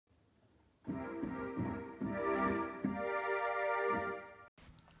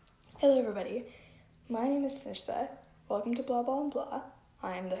Hello everybody, my name is Snishta. Welcome to Blah Blah Blah.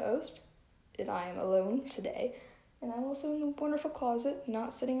 I am the host, and I am alone today, and I'm also in the wonderful closet,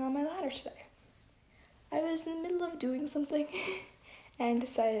 not sitting on my ladder today. I was in the middle of doing something, and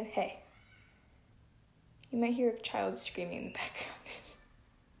decided, hey, you might hear a child screaming in the background.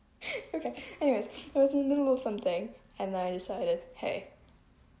 Okay, anyways, I was in the middle of something, and then I decided, hey,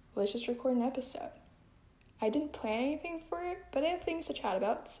 let's just record an episode. I didn't plan anything for it, but I have things to chat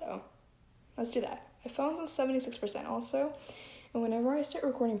about, so let's do that. My phone's on 76% also, and whenever I start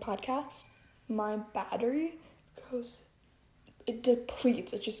recording podcasts, my battery it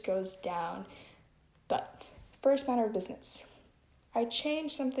depletes, it just goes down. But first matter of business, I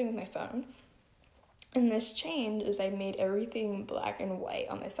changed something with my phone, and this change is I made everything black and white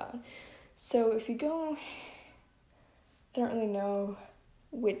on my phone. So if you go, I don't really know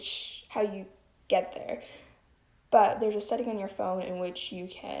how you get there, but there's a setting on your phone in which you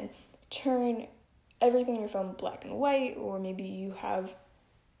can turn everything on your phone black and white, or maybe you have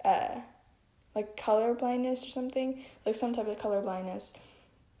like color blindness or something, like some type of color blindness.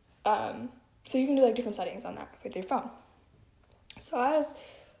 So you can do like different settings on that with your phone. So I was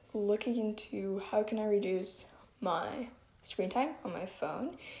looking into how can I reduce my screen time on my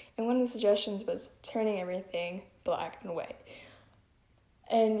phone, and one of the suggestions was turning everything black and white.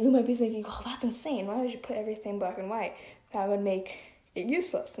 And you might be thinking, well, that's insane. Why would you put everything black and white? That would make it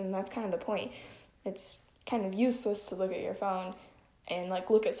useless, and that's kind of the point. It's kind of useless to look at your phone and like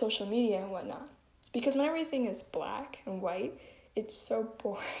look at social media and whatnot. Because when everything is black and white, it's so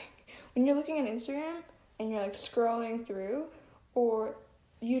boring. When you're looking at Instagram and you're like scrolling through, or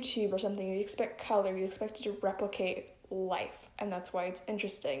YouTube or something, you expect color, you expect it to replicate life, and that's why it's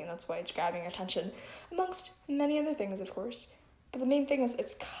interesting, and that's why it's grabbing your attention, amongst many other things, of course. But the main thing is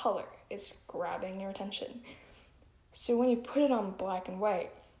it's color. It's grabbing your attention. So when you put it on black and white,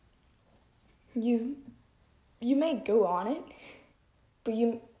 you may go on it, but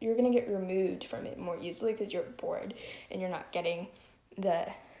you're going to get removed from it more easily because you're bored and you're not getting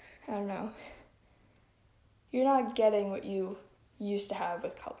you're not getting what you used to have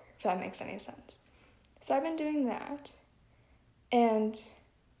with color, if that makes any sense. So I've been doing that, and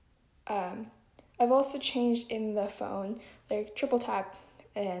I've also changed in the phone, like triple tap,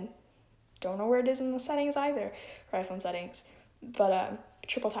 and don't know where it is in the settings either, or iPhone settings, but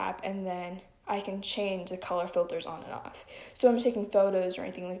triple tap, and then I can change the color filters on and off. So when I'm taking photos or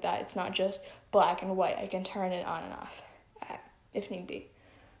anything like that, it's not just black and white. I can turn it on and off if need be.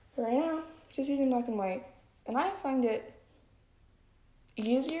 But right now, just using black and white, and I find it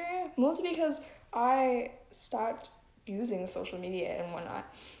easier, mostly because I stopped using social media and whatnot.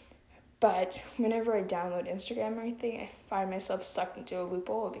 But whenever I download Instagram or anything, I find myself sucked into a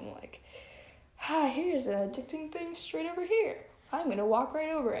loophole of being like, here's an addicting thing straight over here. I'm going to walk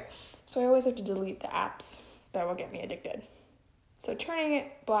right over it. So I always have to delete the apps that will get me addicted. So turning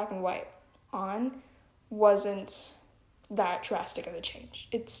it black and white on wasn't that drastic of a change.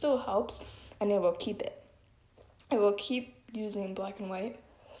 It still helps, and I will keep it. I will keep using black and white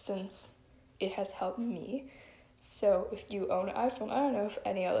since it has helped me. So if you own an iPhone, I don't know if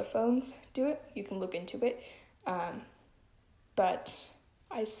any other phones do it. You can look into it. But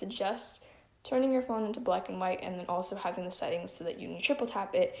I suggest turning your phone into black and white, and then also having the settings so that you can triple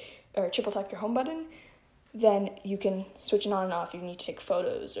tap it, or triple tap your home button. Then you can switch it on and off if you need to take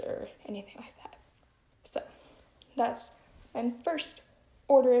photos or anything like that. So that's my first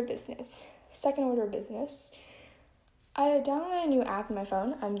order of business. Second order of business, I downloaded a new app on my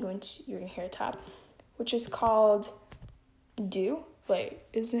phone. You're going to hear it tap, which is called Do.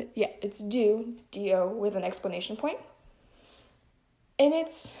 It's Do, D-O, with an exclamation point. And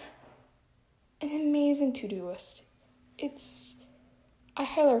it's an amazing to-do list. I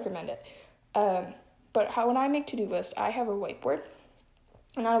highly recommend it. But when I make to-do lists, I have a whiteboard.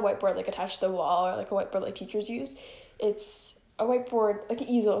 Not a whiteboard like attached to the wall, or like a whiteboard like teachers use. It's a whiteboard, like an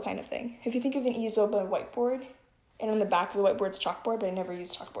easel kind of thing. If you think of an easel but a whiteboard, and on the back of the whiteboard it's chalkboard, but I never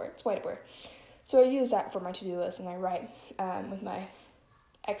use chalkboard. It's whiteboard. So I use that for my to-do list, and I write with my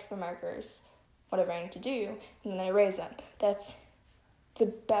X markers whatever I need to do, and then I erase them. That's the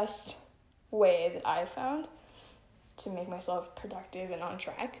best way that I've found to make myself productive and on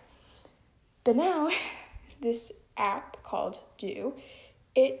track. But now, this app called Do,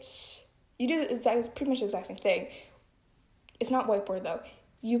 it's pretty much the exact same thing. It's not whiteboard though.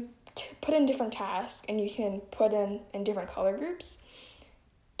 You put in different tasks, and you can put in different color groups,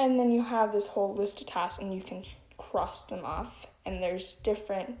 and then you have this whole list of tasks, and you can cross them off, and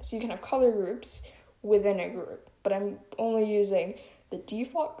so you can have color groups within a group, but I'm only using the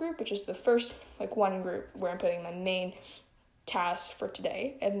default group, which is the first one group where I'm putting my main task for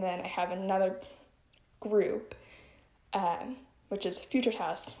today, and then I have another group, which is future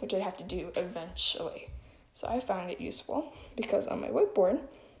tasks, which I have to do eventually. So I found it useful because on my whiteboard,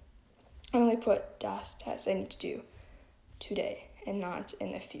 I only put tasks I need to do today and not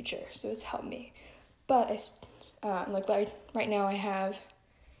in the future. So it's helped me. But right now I have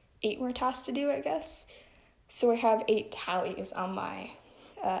 8 more tasks to do, I guess. So I have 8 tallies on my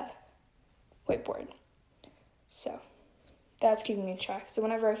whiteboard. So that's keeping me on track. So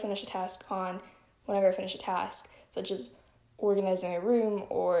whenever I finish a task, such as organizing a room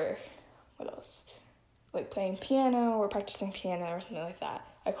or what else? Like playing piano or practicing piano or something like that,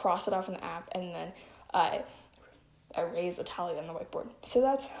 I cross it off in the app and then I raise a tally on the whiteboard. So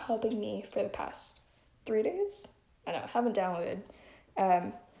that's helping me for the past 3 days. I know, I haven't downloaded.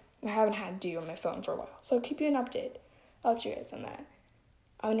 I haven't had Due on my phone for a while. So I'll keep you an update. I'll update you guys on that.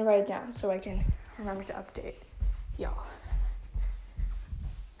 I'm going to write it down so I can remember to update y'all.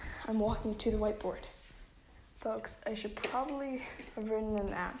 I'm walking to the whiteboard. Folks, I should probably have written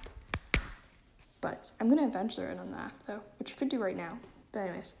an app. But I'm going to eventually write on the app, though, which I could do right now. But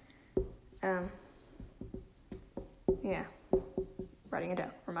anyways, yeah, writing it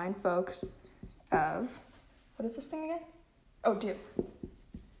down. Remind folks of, what is this thing again? Oh, Due.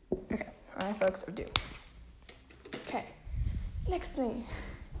 Okay, remind folks of Due. Okay, next thing.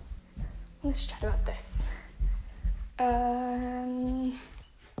 Let's chat about this. I don't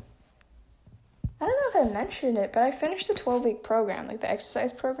know if I mentioned it, but I finished the 12-week program, like the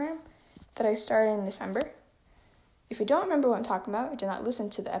exercise program that I started in December. If you don't remember what I'm talking about, or did not listen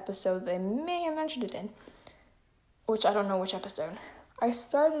to the episode that I may have mentioned it in, which I don't know which episode, I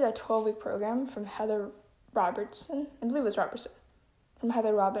started a 12-week program from Heather Robertson, I believe it was Robertson, from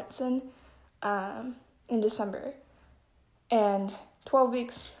Heather Robertson in December. And 12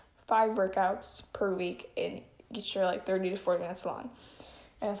 weeks, 5 workouts per week, and each are like 30 to 40 minutes long.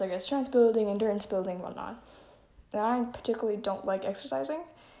 And it's like a strength building, endurance building, whatnot. And I particularly don't like exercising.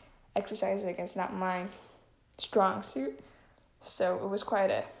 Exercising is not my strong suit. So it was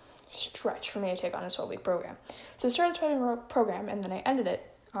quite a stretch for me to take on a 12-week program. So I started the program, and then I ended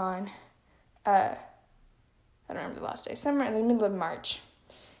it on, I don't remember the last day, somewhere in the middle of March.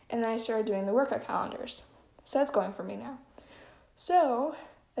 And then I started doing the workout calendars. So that's going for me now. So,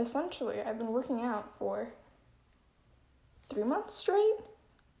 essentially, I've been working out for 3 months straight.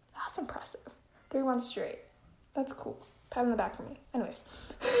 That's impressive. 3 months straight. That's cool. Pat on the back for me. Anyways.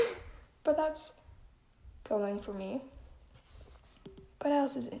 But that's going for me. What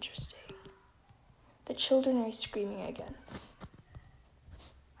else is interesting? The children are screaming again.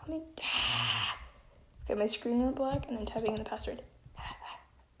 Okay, my screen went black and I'm typing in the password.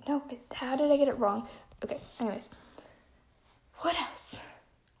 No, how did I get it wrong? Okay, anyways. What else?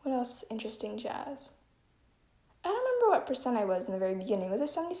 What else interesting jazz? I don't remember what percent I was in the very beginning. Was it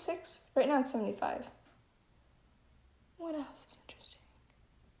 76? Right now it's 75. What else is interesting?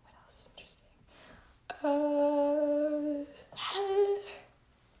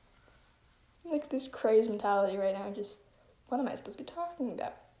 Like this crazed mentality right now, just, what am I supposed to be talking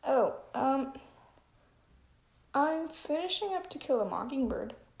about? I'm finishing up To Kill a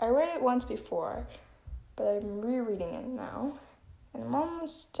Mockingbird. I read it once before, but I'm rereading it now, and I'm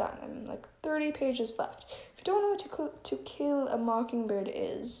almost done. I'm like 30 pages left. If you don't know what To Kill a Mockingbird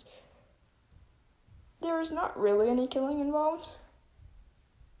is, there is not really any killing involved.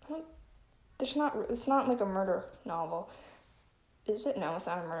 It's not like a murder novel. Is it? No, it's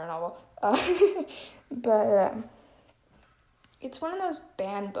not a murder novel. But it's one of those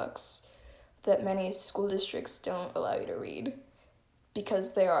banned books that many school districts don't allow you to read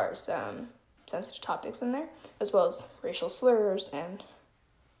because there are some sensitive topics in there, as well as racial slurs and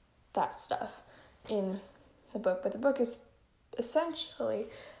that stuff in the book. But the book is essentially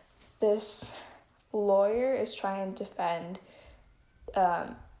this lawyer is trying to defend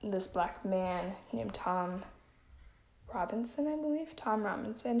this black man named Tom Robinson, I believe. Tom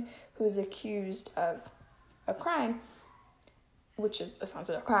Robinson, who is accused of a crime, which is a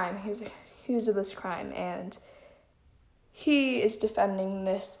sensitive crime. He's accused of this crime, and he is defending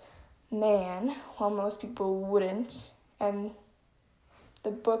this man while most people wouldn't. And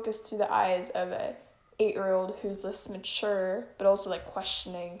the book is through the eyes of a 8-year-old who's this mature, but also like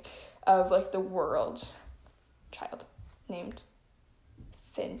questioning of like the world child named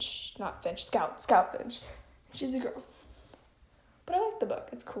Scout Finch. She's a girl. But I like the book.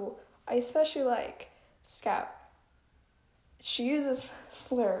 It's cool. I especially like Scout. She uses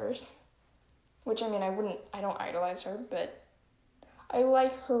slurs, which I don't idolize her, but I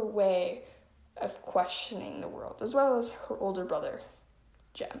like her way of questioning the world, as well as her older brother,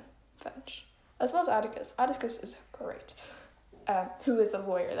 Jem Finch, as well as Atticus. Atticus is great. who is the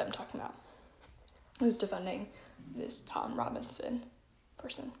lawyer that I'm talking about, who's defending this Tom Robinson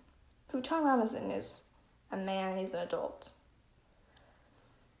person. Who Tom Robinson is a man, he's an adult.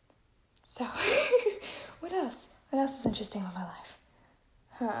 So, what else? What else is interesting about my life?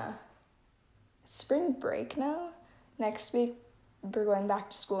 It's spring break now. Next week, we're going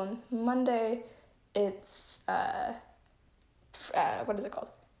back to school. And Monday, it's, what is it called?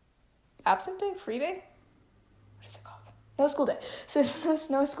 Absent day? Free day? What is it called? No school day. So there's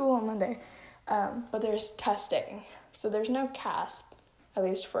no school on Monday. But there's testing. So there's no CASP, at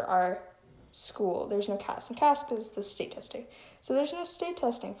least for our school. There's no CASP. And CASP is the state testing. So there's no state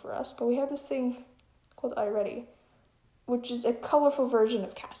testing for us, but we have this thing called iReady, which is a colorful version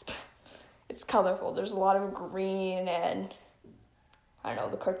of CASP. It's colorful. There's a lot of green and, I don't know,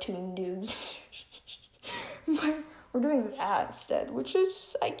 the cartoon dudes. But we're doing that instead, which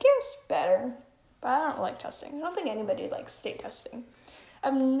is, I guess, better. But I don't like testing. I don't think anybody likes state testing.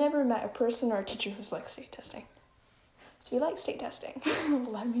 I've never met a person or a teacher who's like state testing. So if you like state testing,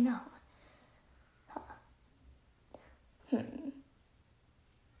 let me know.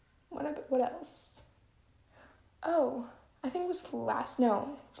 What else? Oh, I think it was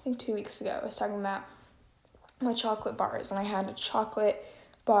 2 weeks ago, I was talking about my chocolate bars, and I had a chocolate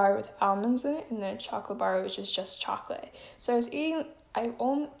bar with almonds in it, and then a chocolate bar which is just chocolate. So I was eating,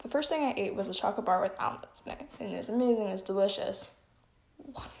 the first thing I ate was a chocolate bar with almonds in it, and it's amazing, it's delicious,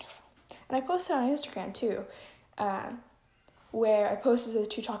 wonderful. And I posted on Instagram too, where I posted the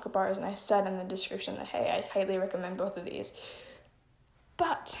 2 chocolate bars, and I said in the description that, hey, I highly recommend both of these.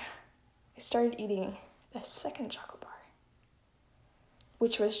 But I started eating the second chocolate bar,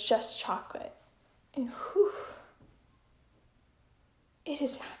 which was just chocolate. And whew, it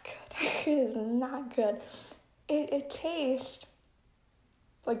is not good. It is not good. It tastes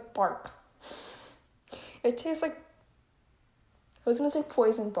like bark. It tastes like, I was going to say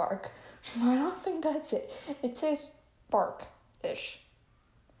poison bark, but I don't think that's it. It tastes bark-ish.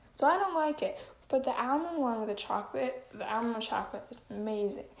 So I don't like it. But the almond one with the almond chocolate is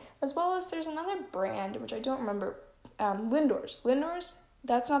amazing. As well as there's another brand, which I don't remember, Lindor's. Lindor's,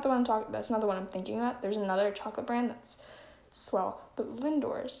 that's not the one I'm thinking about. There's another chocolate brand that's swell. But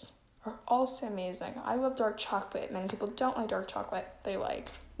Lindor's are also amazing. I love dark chocolate. Many people don't like dark chocolate. They like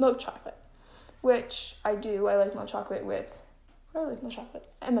milk chocolate, which I do. I like milk chocolate with, what do I like milk chocolate?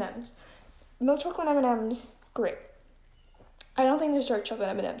 M&M's. Milk chocolate M&M's, great. I don't think there's dark chocolate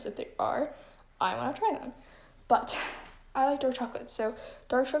M&M's. If there are, I want to try them. But I like dark chocolate. So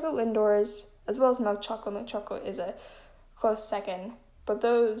dark chocolate Lindor's, as well as milk chocolate. Milk chocolate is a close second. But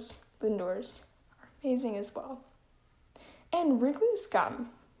those Lindor's are amazing as well. And Wrigley's gum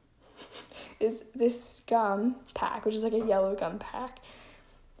is this gum pack, which is like a yellow gum pack,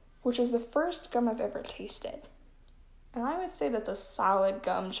 which was the first gum I've ever tasted. And I would say that's a solid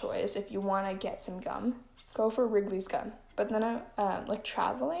gum choice. If you want to get some gum, go for Wrigley's gum. But then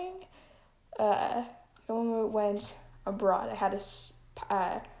traveling, when we went abroad, I had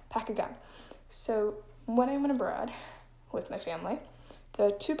a pack of gum. So when I went abroad with my family,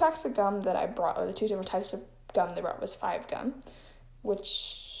 the 2 packs of gum that I brought, or the 2 different types of gum they brought, was 5 gum,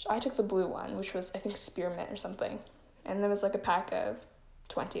 which I took the blue one, which was, I think, spearmint or something. And there was like a pack of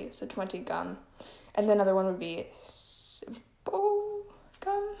 20, so 20 gum. And then another one would be simple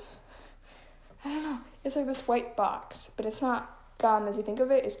gum. I don't know. It's like this white box, but it's not gum as you think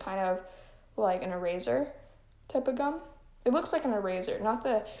of it. It's kind of like an eraser type of gum. It looks like an eraser, not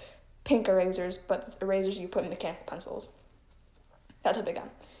the pink erasers, but the erasers you put in mechanical pencils. That type of gum.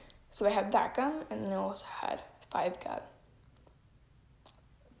 So I had that gum, and then I also had 5 gum.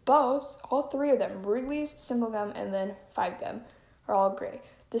 All 3 of them, Wrigley's, Simple Gum, and then 5 gum, are all great.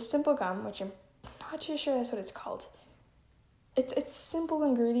 The Simple Gum, which I'm not too sure that's what it's called. It's simple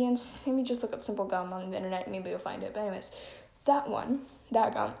ingredients. Maybe just look up Simple Gum on the internet, maybe you'll find it. But anyways, that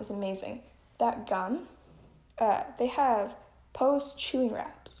gum is amazing. That gum, they have post-chewing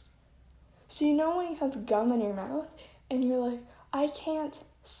wraps. So you know when you have gum in your mouth, and you're like, I can't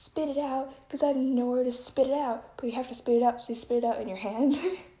spit it out because I have nowhere to spit it out, but you have to spit it out, so you spit it out in your hand.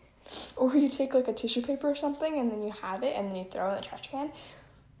 Or you take like a tissue paper or something, and then you have it, and then you throw it in the trash can.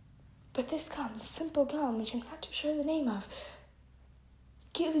 But this gum, Simple Gum, which I'm not too sure the name of,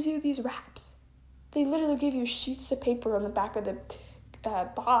 gives you these wraps. They literally give you sheets of paper on the back of the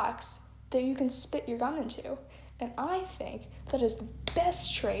box that you can spit your gum into. And I think that is the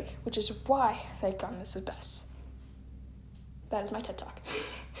best trait, which is why that gum is the best. That is my TED Talk.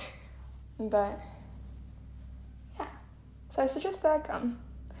 But, yeah. So I suggest that gum.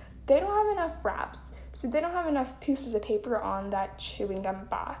 They don't have enough wraps, so they don't have enough pieces of paper on that chewing gum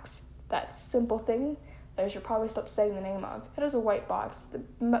box, that simple thing, that I should probably stop saying the name of. It has a white box.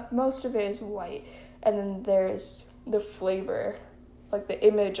 Most of it is white, and then there's the flavor, like the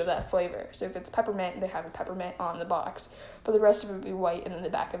image of that flavor. So if it's peppermint, they have a peppermint on the box, but the rest of it would be white, and then the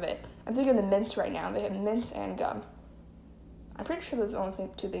back of it. I'm thinking the mints right now. They have mint and gum. I'm pretty sure those are the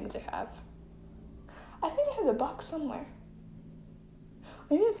only two things they have. I think I have the box somewhere.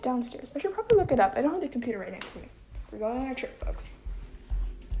 Maybe it's downstairs. I should probably look it up. I don't have the computer right next to me. We're going on a trip, folks.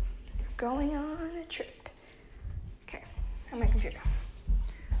 We're going on a trip. Okay, on my computer.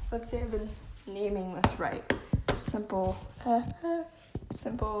 Let's say I've been naming this right. Simple.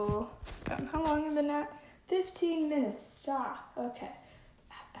 Simple. How long have I been at? 15 minutes. Stop. Okay.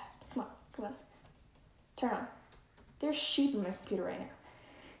 Come on. Turn on. There's sheep in my computer right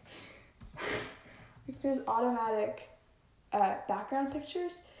now. There's automatic background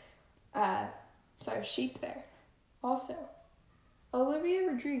pictures. Sheep there. Also, Olivia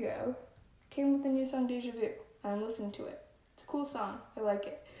Rodrigo came with a new song, Deja Vu, and I'm listening to it. It's a cool song. I like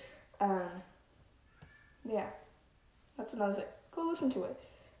it. Yeah, that's another thing. Go listen to it.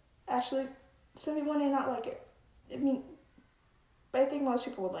 Actually, some people may not like it. I mean, I think most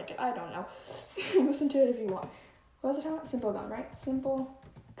people would like it. I don't know. Listen to it if you want. What was it talking about? Simple Gum, right? Simple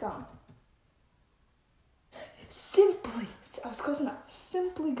Gum. Simply. I was close enough.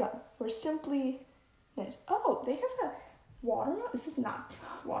 Simply Gum. Or Simply Mints. Oh, they have a watermelon. This is not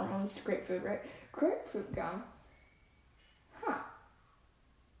watermelon. This is grapefruit, right? Grapefruit gum. Huh.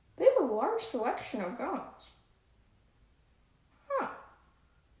 They have a large selection of gums. Huh.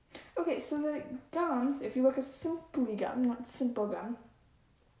 Okay, so the gums, if you look at Simply Gum, not Simple Gum,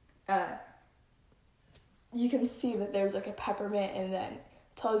 you can see that there's like a peppermint and then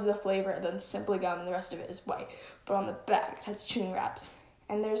tells you the flavor, and then Simply Gum, and the rest of it is white. But on the back, it has chewing wraps.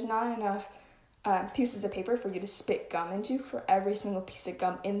 And there's not enough pieces of paper for you to spit gum into for every single piece of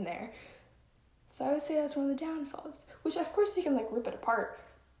gum in there. So I would say that's one of the downfalls. Which, of course, you can like rip it apart,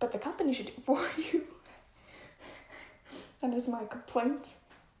 but the company should do it for you. That is my complaint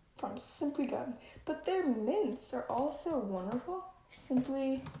from Simply Gum. But their mints are also wonderful.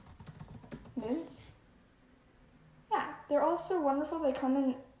 Simply Mints. Yeah, they're also wonderful. They come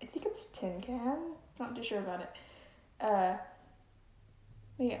in, I think it's tin can. Not too sure about it.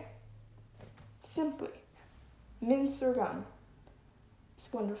 Yeah. Simply. Mints or gum.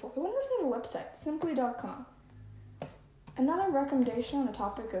 It's wonderful. I wonder if they have a website. Simply.com. Another recommendation on the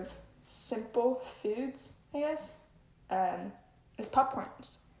topic of simple foods, I guess, is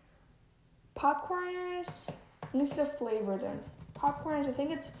popcorns. Popcorners, let me see the flavor then. Popcorners, I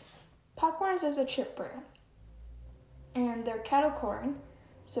think it's, Popcorners is a chip brand. And they're kettle corn.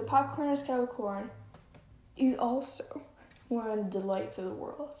 So Popcorners kettle corn is also one of the delights of the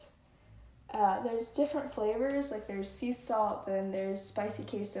world. There's different flavors, like there's sea salt, then there's spicy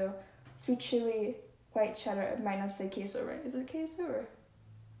queso, sweet chili, white cheddar. I might not say queso right. Is it queso or?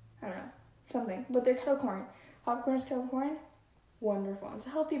 I don't know. Something. But they're kettle corn. Popcorners kettle corn, wonderful. It's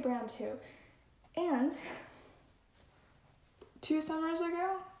a healthy brand too. And 2 summers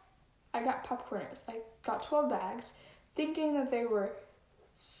ago, I got Popcorners. I got 12 bags, thinking that they were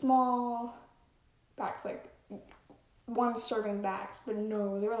small bags, like 1 serving bags, but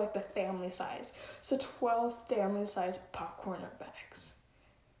no, they were like the family size. So 12 family size Popcorner bags.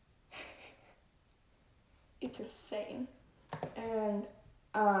 It's insane. And,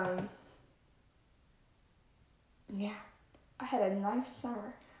 yeah, I had a nice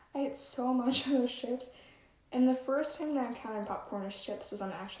summer. I ate so much of those chips. And the first time that I encountered Popcorners chips was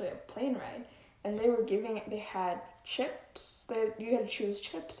on actually a plane ride. And they had chips. You had to choose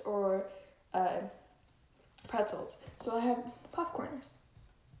chips or pretzels. So I had Popcorners.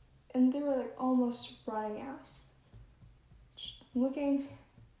 And they were like almost running out. I'm looking,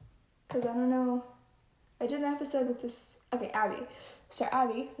 because I don't know. I did an episode with this, Abby. So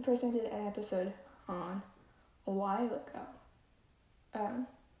Abby, the person I did an episode on a while ago,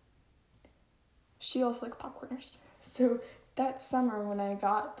 she also likes Popcorners. So that summer when I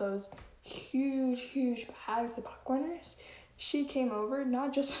got those huge bags of Popcorners, she came over,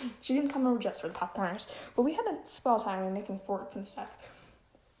 she didn't come over just for the Popcorners, but we had a small time in making forts and stuff.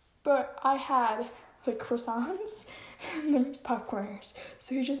 But I had the croissants and the Popcorners.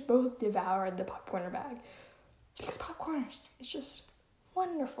 So we just both devoured the Popcorner bag. Because Popcorners is just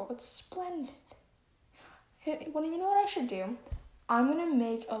wonderful. It's splendid. Well, you know what I should do? I'm going to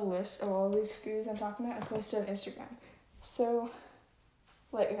make a list of all these foods I'm talking about and post it on Instagram. So,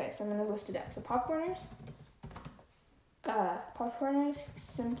 so I'm going to list it down. So Popcorners,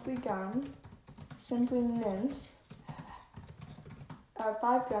 Simply Gum, Simply Mints,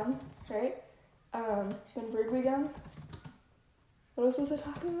 5 Gum, right? Then Wrigley Gum. What else was I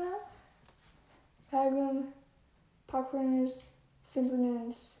talking about? Magnum, Pop Runners, Simply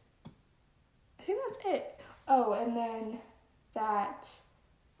Mints. I think that's it. Oh, and then that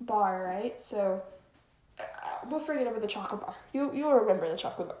bar, right? So we'll forget about the chocolate bar. You'll remember the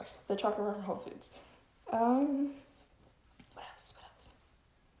chocolate bar. The chocolate bar from Whole Foods. What else?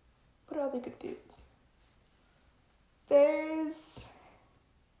 What are other good foods? There's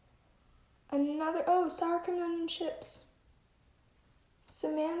another, sour cream and onion chips.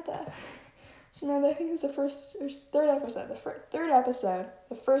 Samantha, I think it was the third episode,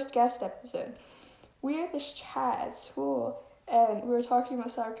 the first guest episode. We had this chat at school, and we were talking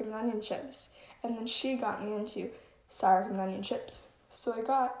about sour cream and onion chips, and then she got me into sour cream and onion chips. So I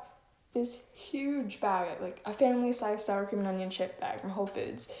got this huge bag, like a family-sized sour cream and onion chip bag from Whole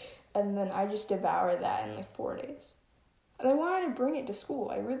Foods, and then I just devoured that in like 4 days. And I wanted to bring it to school.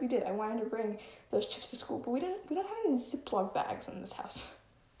 I really did. I wanted to bring those chips to school, but we don't have any Ziploc bags in this house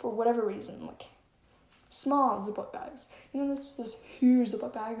for whatever reason. Like small Ziploc bags. You know those huge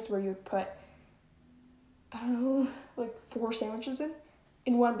Ziploc bags where you would put, I don't know, like 4 sandwiches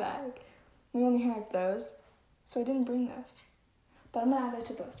in one bag. We only had those, so I didn't bring those. But I'm gonna add that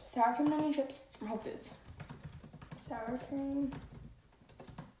to the list. Sour cream and onion chips from Whole Foods. Sour cream.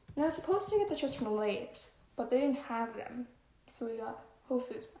 And I was supposed to get the chips from Lay's, but they didn't have them. So we got Whole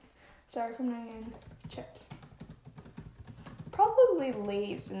Foods sour cream and onion chips. Probably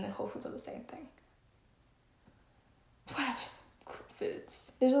Lay's and the Whole Foods are the same thing. What other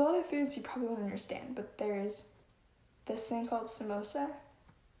foods? There's a lot of foods you probably won't understand, but there's this thing called samosa,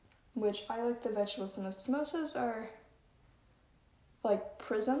 which I like the vegetable samosa. Samosas are like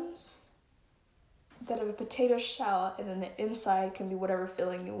prisms that have a potato shell, and then the inside can be whatever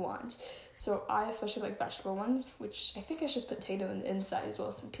filling you want. So I especially like vegetable ones, which I think is just potato in the inside as well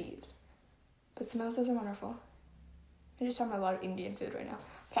as some peas. But samosas are wonderful. I just talking about a lot of Indian food right now.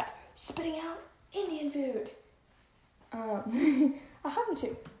 Okay, spitting out Indian food. I happen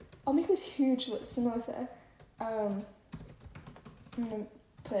to. I'll make this huge samosa. I'm gonna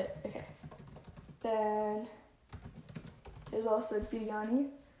put, okay. Then there's also biryani,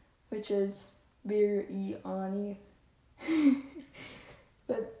 which is biryani.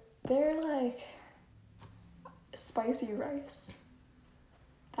 But they're like spicy rice.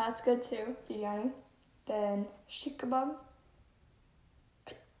 That's good too, biryani. Then sheikh kebab.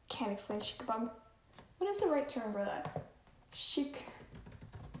 I can't explain sheikh kebab. What is the right term for that?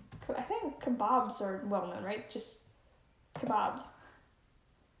 I think kebabs are well known, right? Just kebabs.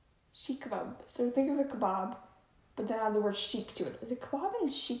 Sheikh kebab. So think of a kebab, but then add the word sheikh to it. Is it kebab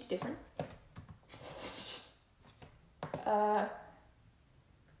and sheikh different?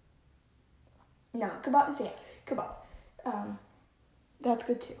 No, kebab is, kebab. That's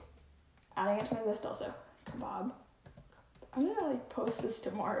good too. Adding it to my list also. Kebab. I'm gonna post this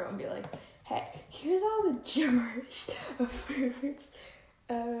tomorrow and be like, hey, here's all the gibberish of foods.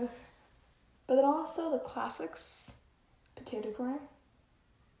 But then also the classics. Potato corner.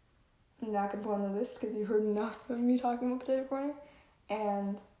 I'm not gonna put on the list because you've heard enough of me talking about potato corner.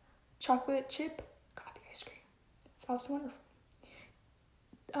 And chocolate chip coffee ice cream. Sounds wonderful.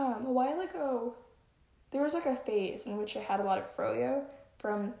 A while ago, there was like a phase in which I had a lot of froyo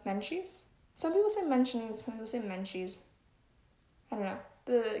from Menchie's. Some people say Menchie's, some people say Menchie's. I don't know.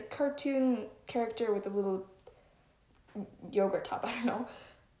 The cartoon character with the little yogurt top, I don't know.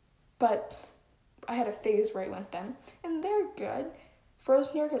 But I had a phase where I went them, and they're good.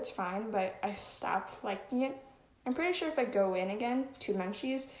 Frozen yogurt's fine, but I stopped liking it. I'm pretty sure if I go in again to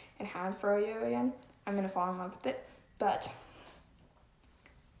Menchie's and have froyo again, I'm going to fall in love with it. But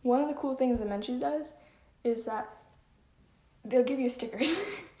one of the cool things that Menchie's does is that they'll give you stickers.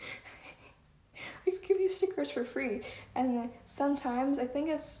 They give you stickers for free. And then sometimes, I think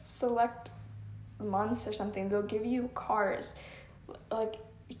it's select months or something, they'll give you cars. Like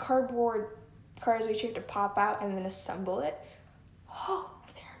cardboard cars which you have to pop out and then assemble it. Oh,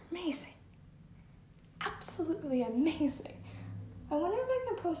 they're amazing. Absolutely amazing. I wonder if I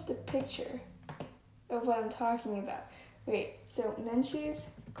can post a picture of what I'm talking about. Wait, so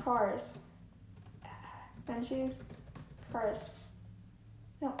Menchie's cars. Menchie's cars.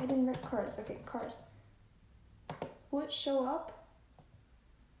 No, I didn't write cars. Okay, cars. Will it show up?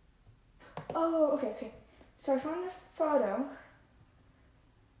 Oh, okay. So I found a photo.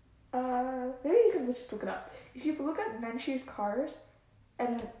 Maybe you could just look it up. If you look at Menchie's cars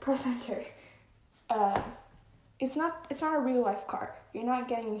and then press enter, it's not a real life car. You're not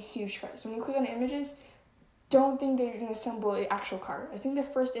getting huge cars. When you click on images, don't think that you're gonna assemble an actual car. I think the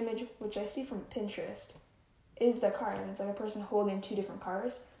first image, which I see from Pinterest, is the car, and it's like a person holding 2 different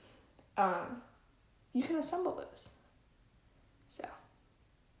cars. You can assemble those. So,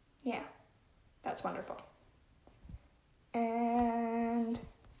 yeah, That's wonderful. And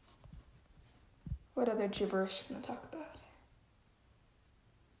what other gibberish can I talk about?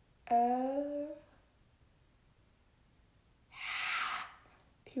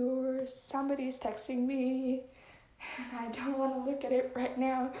 Somebody's texting me, and I don't want to look at it right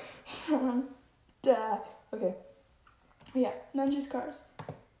now. Duh. Okay. Yeah, Nunji's cars.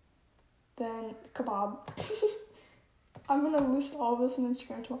 Then kebab. I'm gonna list all this on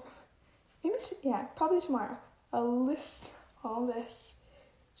Instagram tomorrow. Probably tomorrow. I'll list all this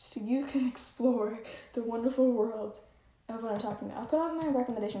so you can explore the wonderful world of what I'm talking about. I'll put out my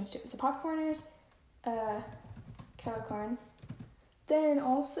recommendations too. So popcorners, kettle corn. Then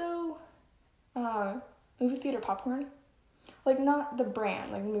also, movie theater popcorn. Like, not the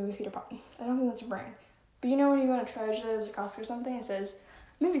brand, like movie theater popcorn. I don't think that's a brand. But you know when you go to Trader Joe's or Costco or something, it says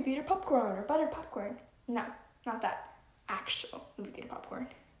movie theater popcorn or buttered popcorn. No, not that. Actual movie theater popcorn.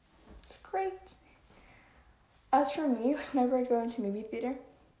 It's great. As for me, whenever I go into movie theater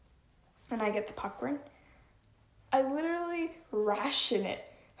and I get the popcorn, I literally ration it.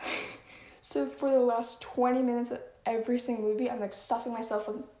 So for the last 20 minutes of every single movie, I'm like stuffing myself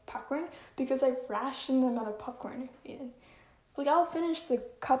with popcorn because I've rationed the amount of popcorn I've eaten. Like, I'll finish the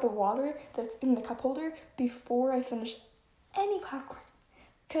cup of water that's in the cup holder before I finish any popcorn.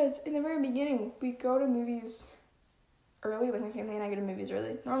 Because in the very beginning, we go to movies early, like my family and I go to movies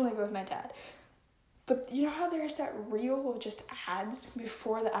early. Normally I go with my dad. But you know how there's that reel of just ads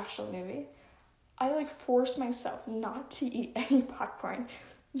before the actual movie? I like force myself not to eat any popcorn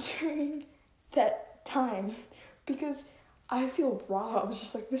during that time because I feel robbed.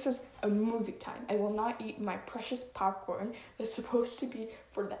 Just like, this is a movie time. I will not eat my precious popcorn that's supposed to be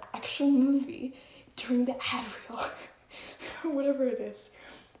for the actual movie during the ad reel. Whatever it is.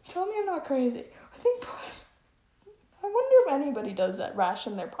 Tell me I'm not crazy. I wonder if anybody does that,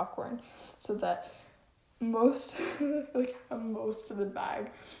 ration their popcorn so that most of the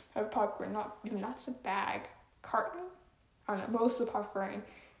bag of popcorn, not a bag, carton. I don't know, most of the popcorn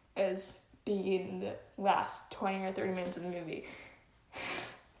is being eaten in the last 20 or 30 minutes of the movie.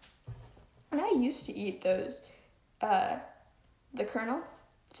 And I used to eat those, the kernels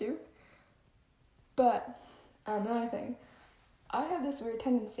too. But another thing, I have this weird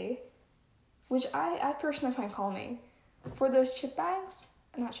tendency, which I personally find calming, for those chip bags,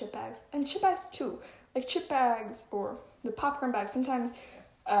 and chip bags too, like chip bags or the popcorn bags. Sometimes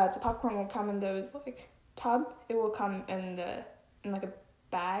the popcorn will come in those like tub. It will come in like a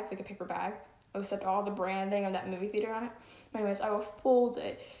bag, like a paper bag, except all the branding of that movie theater on it. Anyways, I will fold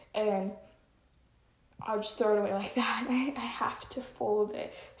it and I'll just throw it away like that. I have to fold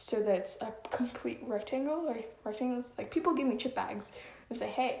it so that it's a complete rectangle, or rectangles. Like, people give me chip bags and say,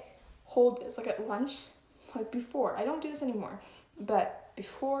 hey, hold this, like at lunch, like before. I don't do this anymore, but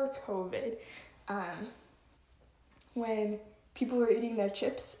before COVID, when people were eating their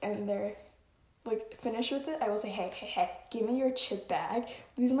chips and they're like finished with it, I will say, hey, give me your chip bag.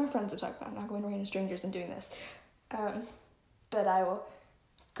 These are my friends I'm talking about. I'm not going to random strangers and doing this. But I will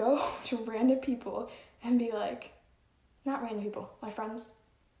go to random people and be like, not random people, my friends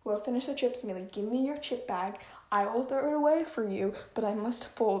will finish the chips and be like, give me your chip bag. I will throw it away for you, but I must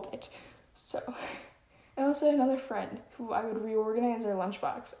fold it. So, and also another friend who I would reorganize their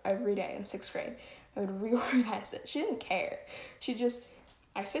lunchbox every day in 6th grade. I would reorganize it. She didn't care.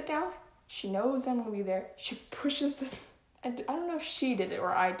 I sit down, she knows I'm going to be there. She pushes I don't know if she did it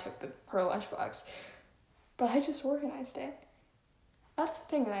or I took her lunchbox, but I just organized it. That's the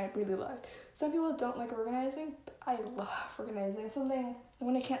thing that I really love. Some people don't like organizing, but I love organizing. Something,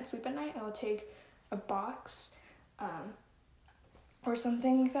 when I can't sleep at night, I will take a box, or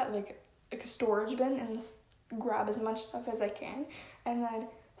something like that, like a storage bin, and grab as much stuff as I can, and then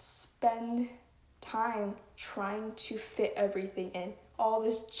spend time trying to fit everything in, all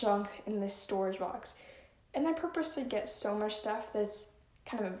this junk in this storage box. And I purposely get so much stuff that's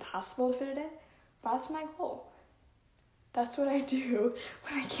kind of impossible to fit it in. That's my goal. That's what I do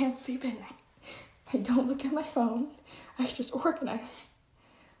when I can't sleep at night. I don't look at my phone. I just organize.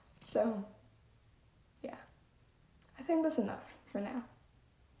 So, yeah. I think that's enough for now.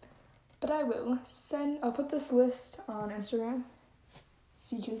 But I'll put this list on Instagram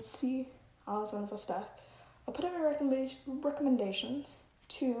so you can see all this wonderful stuff. I'll put in my recommendations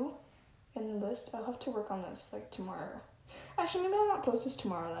too in the list. I'll have to work on this like tomorrow. Actually, maybe I'll not post this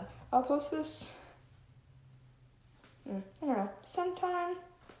tomorrow then. I'll post this, I don't know, sometime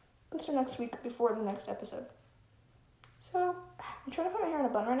this or next week before the next episode. So, I'm trying to put my hair in a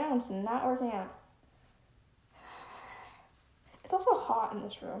bun right now and it's not working out. It's also hot in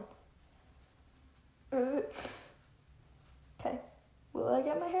this room. Okay. Will I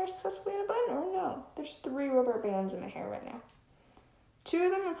get my hair successfully in a bun or no? There's 3 rubber bands in my hair right now. 2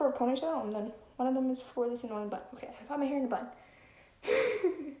 of them are for a ponytail, and then one of them is for this annoying bun. Okay, I got my hair in a bun.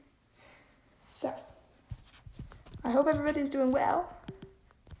 So, I hope everybody's doing well.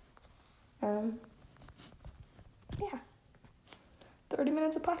 Yeah. 30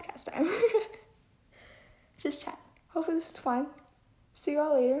 minutes of podcast time. Just chat. Hopefully this is fun. See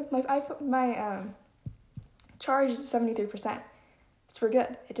y'all later. My charge is 73%. So we're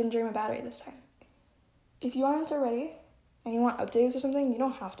good. It didn't drain my battery this time. If you aren't already, and you want updates or something, you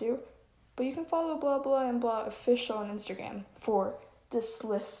don't have to. But you can follow blah blah and blah official on Instagram for this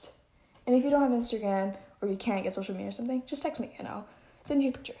list. And if you don't have Instagram or you can't get social media or something, just text me and I'll send you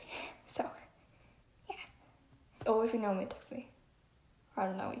a picture. So, yeah. Oh, if you know me, text me. I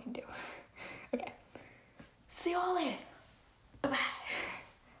don't know what you can do. Okay. See you all later. Bye-bye.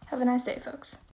 Have a nice day, folks.